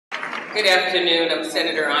Good afternoon. I'm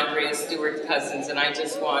Senator Andrea Stewart-Cousins, and I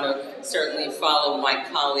just want to certainly follow my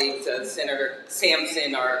colleagues, Senator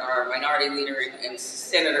Sampson, our minority leader, and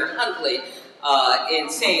Senator Huntley, in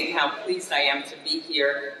saying how pleased I am to be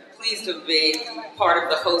here, pleased to be part of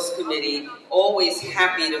the host committee, always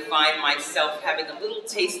happy to find myself having a little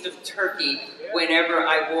taste of turkey whenever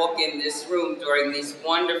I walk in this room during these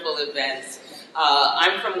wonderful events.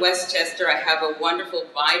 I'm from Westchester. I have a wonderful,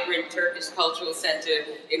 vibrant Turkish cultural center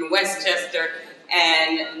in Westchester,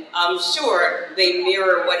 and I'm sure they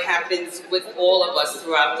mirror what happens with all of us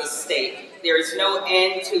throughout the state. There is no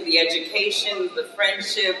end to the education, the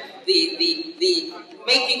friendship, the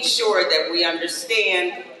making sure that we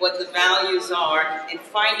understand what the values are and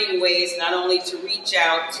finding ways not only to reach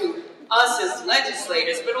out to us as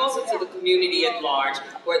legislators, but also to the community at large,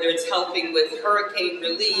 whether it's helping with hurricane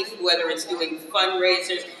relief, whether it's doing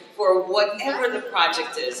fundraisers, for whatever the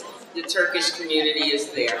project is, the Turkish community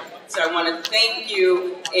is there. So I want to thank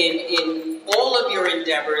you in all of your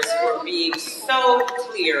endeavors for being so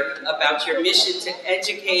clear about your mission to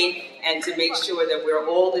educate and to make sure that we're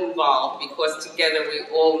all involved, because together we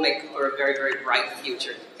all make for a very, very bright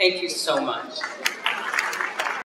future. Thank you so much.